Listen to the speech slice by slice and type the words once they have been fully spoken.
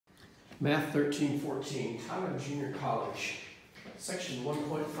Math 1314, Tyler Junior College, Section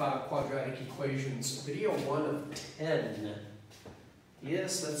 1.5, Quadratic Equations, video 1 of 10.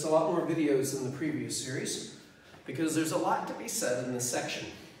 Yes, that's a lot more videos than the previous series, because there's a lot to be said in this section.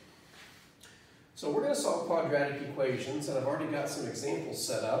 So we're going to solve quadratic equations, and I've already got some examples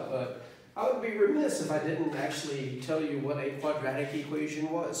set up, but I would be remiss if I didn't actually tell you what a quadratic equation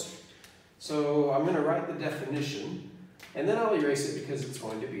was. So I'm going to write the definition, and then I'll erase it because it's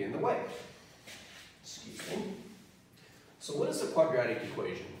going to be in the way. Excuse me. So what is a quadratic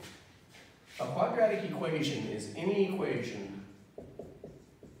equation? A quadratic equation is any equation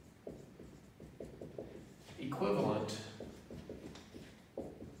equivalent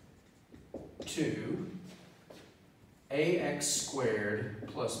to ax squared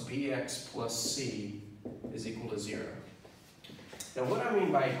plus bx plus c is equal to 0. Now what I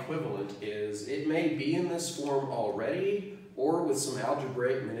mean by equivalent is it may be in this form already, or with some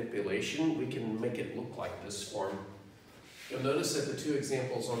algebraic manipulation we can make it look like this form. You'll notice that the two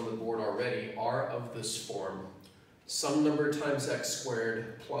examples on the board already are of this form. Some number times x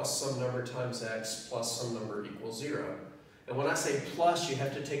squared plus some number times x plus some number equals 0. And when I say plus, you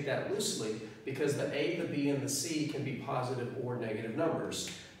have to take that loosely because the a, the b, and the c can be positive or negative numbers.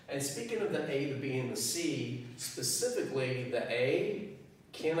 And speaking of the a, the b, and the c, specifically the a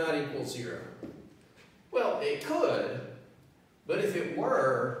cannot equal 0. Well, it could, but if it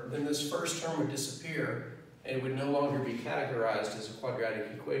were, then this first term would disappear and it would no longer be categorized as a quadratic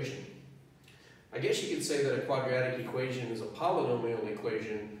equation. I guess you could say that a quadratic equation is a polynomial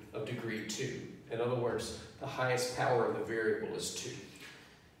equation of degree 2. In other words, the highest power of the variable is 2.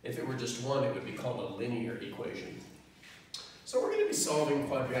 If it were just 1, it would be called a linear equation. So we're going to be solving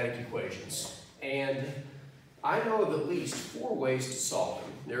quadratic equations, and I know of at least 4 ways to solve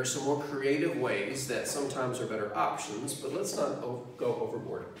them. There are some more creative ways that sometimes are better options, but let's not go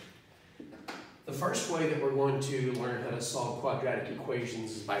overboard. The first way that we're going to learn how to solve quadratic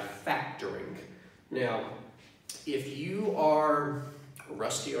equations is by factoring. Now, if you are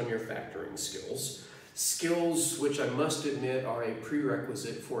rusty on your factoring skills which I must admit are a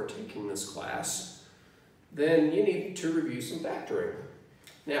prerequisite for taking this class, then you need to review some factoring.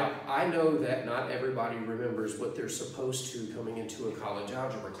 Now, I know that not everybody remembers what they're supposed to coming into a college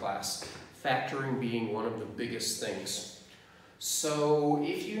algebra class, factoring being one of the biggest things. So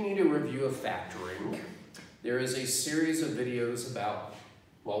if you need a review of factoring, there is a series of videos about,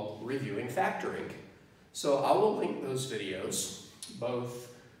 well, reviewing factoring. So I will link those videos, both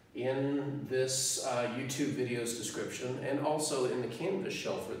in this YouTube video's description and also in the Canvas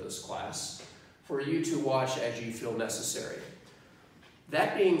shell for this class, for you to watch as you feel necessary.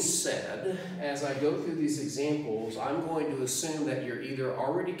 That being said, as I go through these examples, I'm going to assume that you're either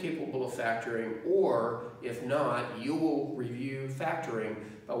already capable of factoring, or if not, you will review factoring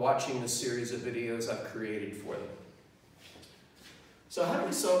by watching the series of videos I've created for them. So how do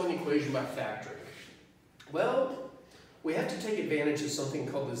we solve an equation by factoring? Well, we have to take advantage of something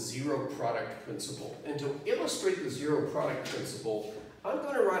called the zero product principle. And to illustrate the zero product principle, I'm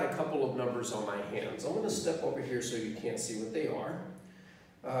going to write a couple of numbers on my hands. I'm going to step over here so you can't see what they are.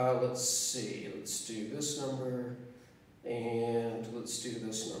 Let's see, let's do this number, and let's do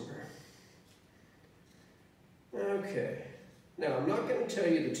this number. Okay, now I'm not going to tell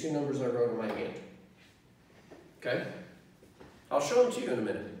you the two numbers I wrote on my hand. Okay? I'll show them to you in a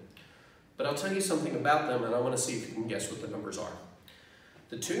minute. But I'll tell you something about them, and I want to see if you can guess what the numbers are.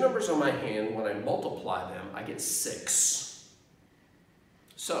 The two numbers on my hand, when I multiply them, I get 6.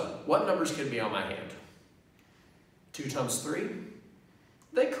 So, what numbers could be on my hand? 2 times 3?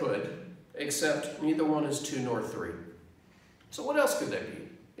 They could, except neither one is 2 nor 3. So what else could they be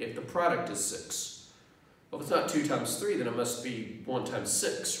if the product is 6? Well, if it's not 2 times 3, then it must be 1 times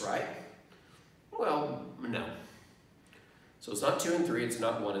 6, right? Well, no. So it's not 2 and 3, it's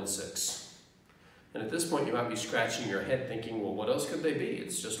not 1 and 6. And at this point, you might be scratching your head thinking, well, what else could they be?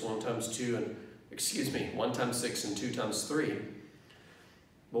 It's just 1 times 2 and, 1 times 6 and 2 times 3.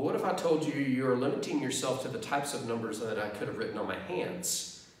 But what if I told you you're limiting yourself to the types of numbers that I could have written on my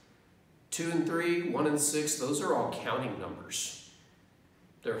hands? 2 and 3, 1 and 6, those are all counting numbers.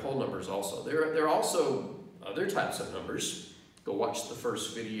 They're whole numbers also. There are also other types of numbers. Go watch the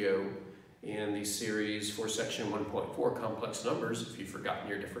first video in the series for section 1.4, complex numbers, if you've forgotten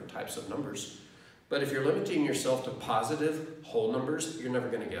your different types of numbers. But if you're limiting yourself to positive whole numbers, you're never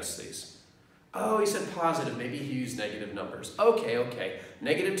going to guess these. Oh, he said positive, maybe he used negative numbers. Okay.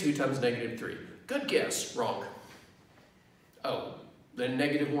 Negative 2 times negative 3. Good guess, wrong. Oh, then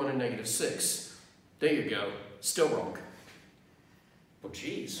negative 1 and negative 6. There you go, still wrong. Well,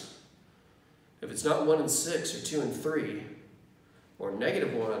 geez. If it's not 1 and 6 or 2 and 3, or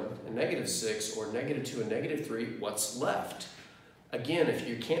 -1 and -6, or -2 and -3, what's left? Again, if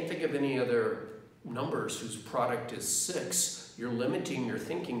you can't think of any other numbers whose product is 6, you're limiting your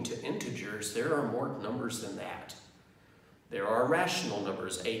thinking to integers. There are more numbers than that. There are rational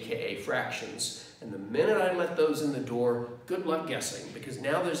numbers, aka fractions. And the minute I let those in the door, good luck guessing, because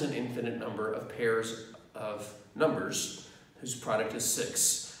now there's an infinite number of pairs of numbers whose product is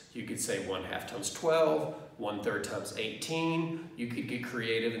 6. You could say 1/2 times 12, 1/3 times 18. You could get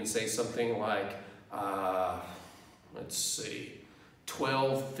creative and say something like, let's see,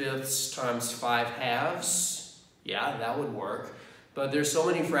 12/5 times 5/2. Yeah, that would work. But there's so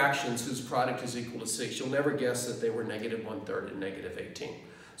many fractions whose product is equal to 6, you'll never guess that they were -1/3 and -18.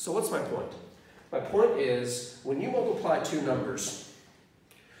 So what's my point? My point is, when you multiply two numbers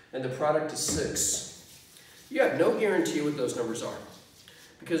and the product is 6, you have no guarantee what those numbers are.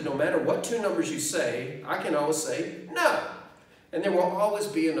 Because no matter what two numbers you say, I can always say no. And there will always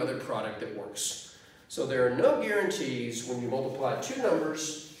be another product that works. So there are no guarantees when you multiply two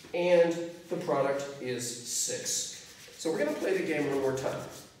numbers and the product is 6. So we're going to play the game one more time.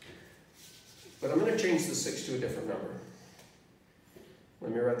 But I'm going to change the 6 to a different number.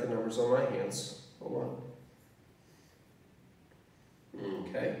 Let me write the numbers on my hands. Hold on.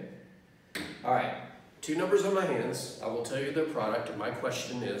 Okay. All right. Two numbers on my hands. I will tell you their product, and my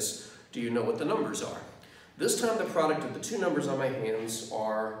question is, do you know what the numbers are? This time the product of the two numbers on my hands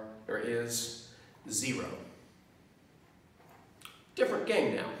is 0. Different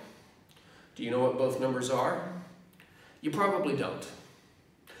game now. Do you know what both numbers are? You probably don't.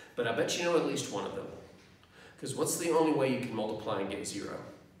 But I bet you know at least one of them. Because what's the only way you can multiply and get 0?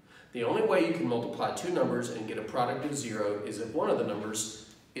 The only way you can multiply two numbers and get a product of 0 is if one of the numbers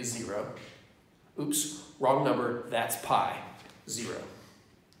is 0. Oops, wrong number, that's pi, 0.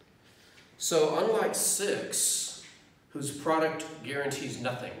 So unlike 6, whose product guarantees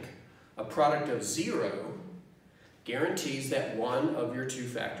nothing, a product of 0 guarantees that one of your two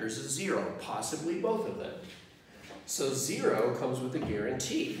factors is 0, possibly both of them. So 0 comes with a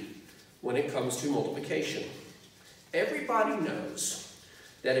guarantee when it comes to multiplication. Everybody knows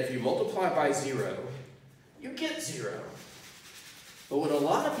that if you multiply by 0, you get 0. But what a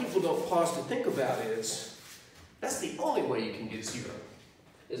lot of people don't pause to think about is, that's the only way you can get 0,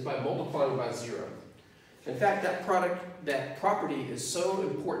 is by multiplying by 0. In fact, that property is so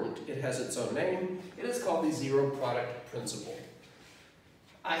important, it has its own name. It is called the zero product principle.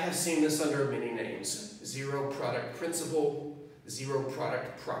 I have seen this under many names: zero product principle, zero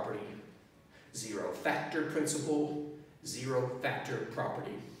product property, zero factor principle, zero factor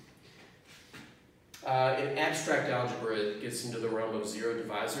property. In abstract algebra, it gets into the realm of zero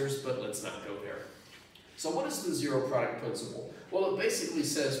divisors, but let's not go there. So what is the zero product principle? Well, it basically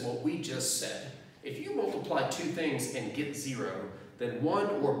says what we just said. If you multiply two things and get 0, then one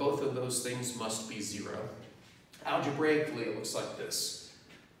or both of those things must be 0. Algebraically, it looks like this.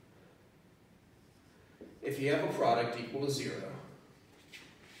 If you have a product equal to 0,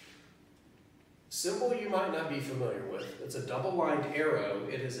 symbol you might not be familiar with. It's a double-lined arrow.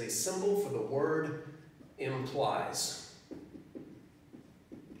 It is a symbol for the word implies.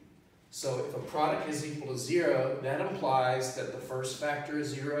 So if a product is equal to 0, that implies that the first factor is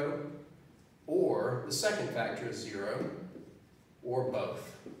 0, or the second factor is 0, or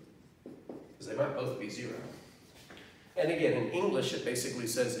both. Because they might both be 0. And again, in English, it basically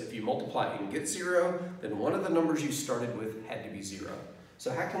says if you multiply and get 0, then one of the numbers you started with had to be 0.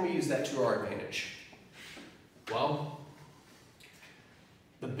 So how can we use that to our advantage? Well,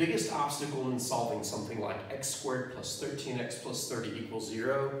 the biggest obstacle in solving something like x squared plus 13x plus 30 equals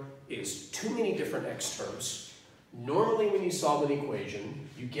 0 is too many different x terms. Normally when you solve an equation,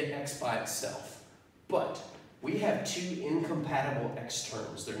 you get x by itself. But we have two incompatible x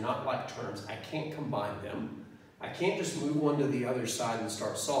terms. They're not like terms. I can't combine them. I can't just move one to the other side and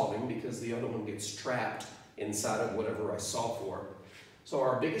start solving because the other one gets trapped inside of whatever I solve for. So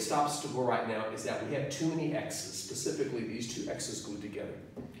our biggest obstacle right now is that we have too many x's, specifically these two x's glued together.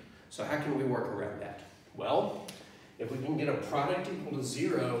 So how can we work around that? Well, if we can get a product equal to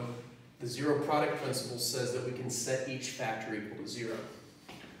 0, the zero product principle says that we can set each factor equal to 0.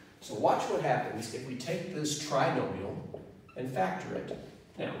 So watch what happens if we take this trinomial and factor it.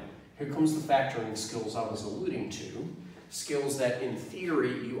 Now, here comes the factoring skills I was alluding to, skills that in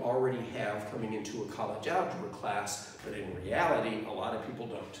theory you already have coming into a college algebra class, but in reality, a lot of people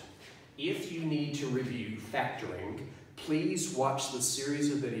don't. If you need to review factoring, please watch the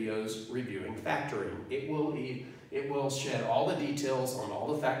series of videos reviewing factoring. It will shed all the details on all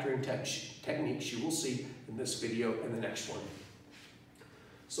the factoring techniques you will see in this video and the next one.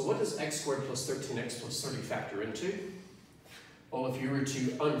 So what does x squared plus 13x plus 30 factor into? Well, if you were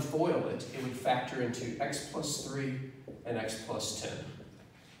to unfoil it, it would factor into x plus 3 and x plus 10.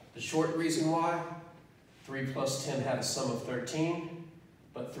 The short reason why, 3 plus 10 had a sum of 13,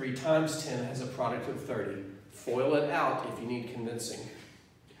 but 3 times 10 has a product of 30. Foil it out if you need convincing.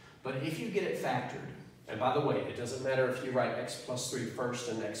 But if you get it factored, and by the way, it doesn't matter if you write x plus 3 first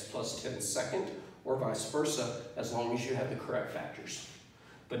and x plus 10 second, or vice versa, as long as you have the correct factors.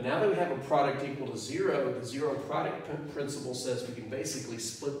 But now that we have a product equal to 0, the zero product principle says we can basically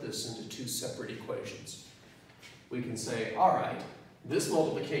split this into 2 separate equations. We can say, all right, this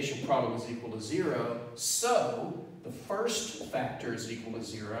multiplication problem is equal to 0, so the first factor is equal to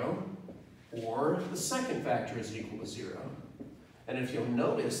 0, or the second factor is equal to 0. And if you'll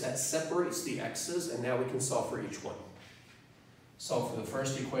notice, that separates the x's, and now we can solve for each one. Solve for the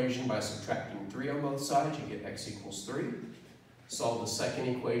first equation by subtracting 3 on both sides, you get x equals 3. Solve the second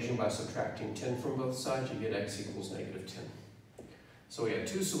equation by subtracting 10 from both sides, you get x equals negative 10. So we have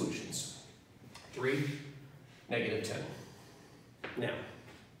 2 solutions, 3, negative 10. Now,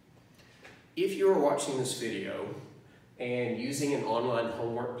 if you are watching this video and using an online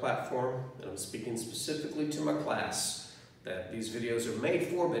homework platform, and I'm speaking specifically to my class that these videos are made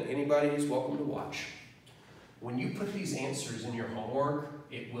for, but anybody is welcome to watch. When you put these answers in your homework,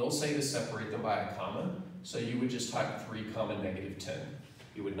 it will say to separate them by a comma, so you would just type 3 comma negative 10.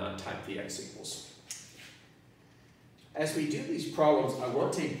 You would not type the x equals. As we do these problems, I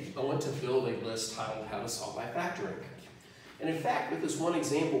want to build a list titled How to Solve by Factoring. And in fact, with this one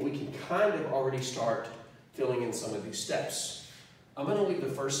example, we can kind of already start filling in some of these steps. I'm going to leave the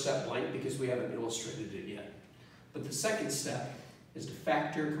first step blank because we haven't illustrated it yet. But the second step is to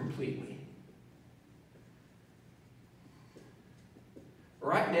factor completely.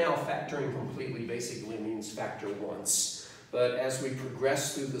 Right now, factoring completely basically means factor once. But as we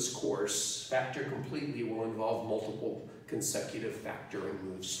progress through this course, factor completely will involve multiple consecutive factoring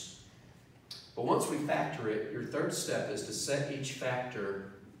moves. But once we factor it, your third step is to set each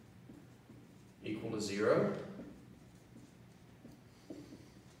factor equal to 0,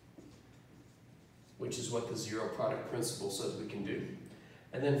 which is what the zero product principle says we can do.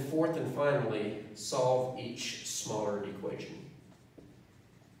 And then fourth and finally, solve each smaller equation.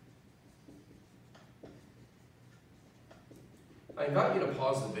 I invite you to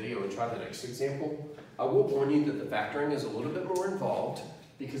pause the video and try the next example. I will warn you that the factoring is a little bit more involved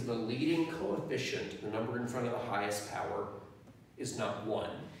because the leading coefficient, the number in front of the highest power, is not 1.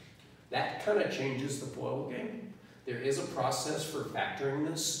 That kind of changes the FOIL game. There is a process for factoring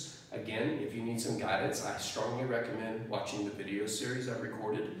this. Again, if you need some guidance, I strongly recommend watching the video series I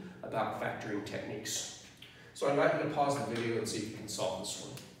recorded about factoring techniques. So I invite you to pause the video and see if you can solve this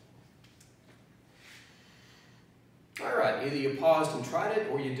one. All right, either you paused and tried it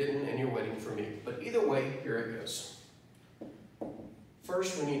or you didn't and you're waiting for me. But either way, here it goes.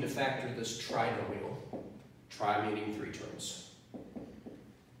 First, we need to factor this trinomial. Tri meaning 3 terms.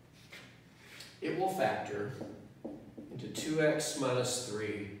 It will factor into 2x minus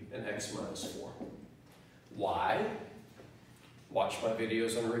 3 and x minus 4. Why? Watch my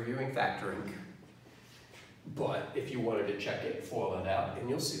videos on reviewing factoring. But if you wanted to check it, FOIL it out, and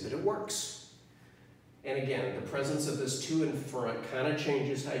you'll see that it works. And again, the presence of this 2 in front kind of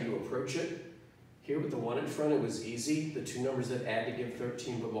changes how you approach it. Here with the 1 in front, it was easy. The 2 numbers that add to give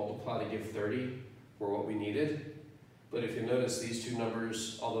 13 but multiply to give 30 were what we needed. But if you notice, these 2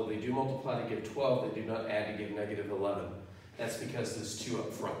 numbers, although they do multiply to give 12, they do not add to give negative 11. That's because this 2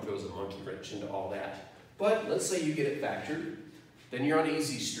 up front throws a monkey wrench into all that. But let's say you get it factored, then you're on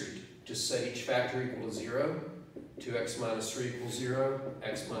easy street. Just set each factor equal to 0, 2x minus 3 equals 0,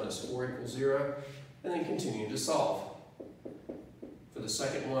 x minus 4 equals 0, and then continue to solve. For the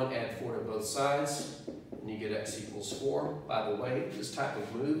second one, add 4 to both sides, and you get x equals 4. By the way, this type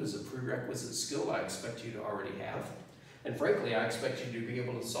of move is a prerequisite skill I expect you to already have. And frankly, I expect you to be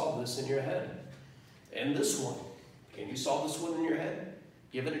able to solve this in your head. And this one. Can you solve this one in your head?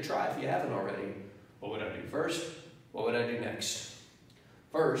 Give it a try if you haven't already. What would I do first? What would I do next?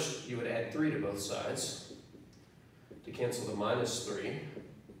 First, you would add 3 to both sides. To cancel the minus 3,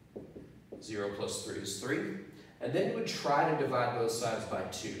 0 plus 3 is 3. And then you would try to divide both sides by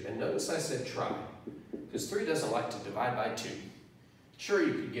 2. And notice I said try, because 3 doesn't like to divide by 2. Sure,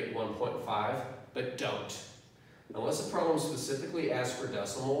 you could get 1.5, but don't. Unless the problem specifically asks for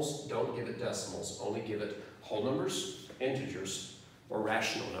decimals, don't give it decimals. Only give it whole numbers, integers, or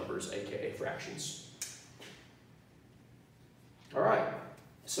rational numbers, aka fractions. All right,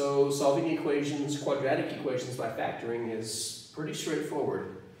 so solving equations, quadratic equations by factoring is pretty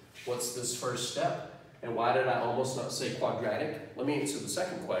straightforward. What's this first step? And why did I almost not say quadratic? Let me answer the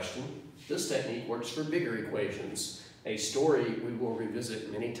second question. This technique works for bigger equations. a story we will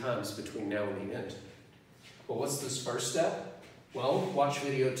revisit many times between now and the end. Well, what's this first step? Well, watch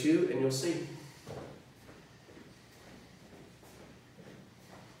video 2 and you'll see.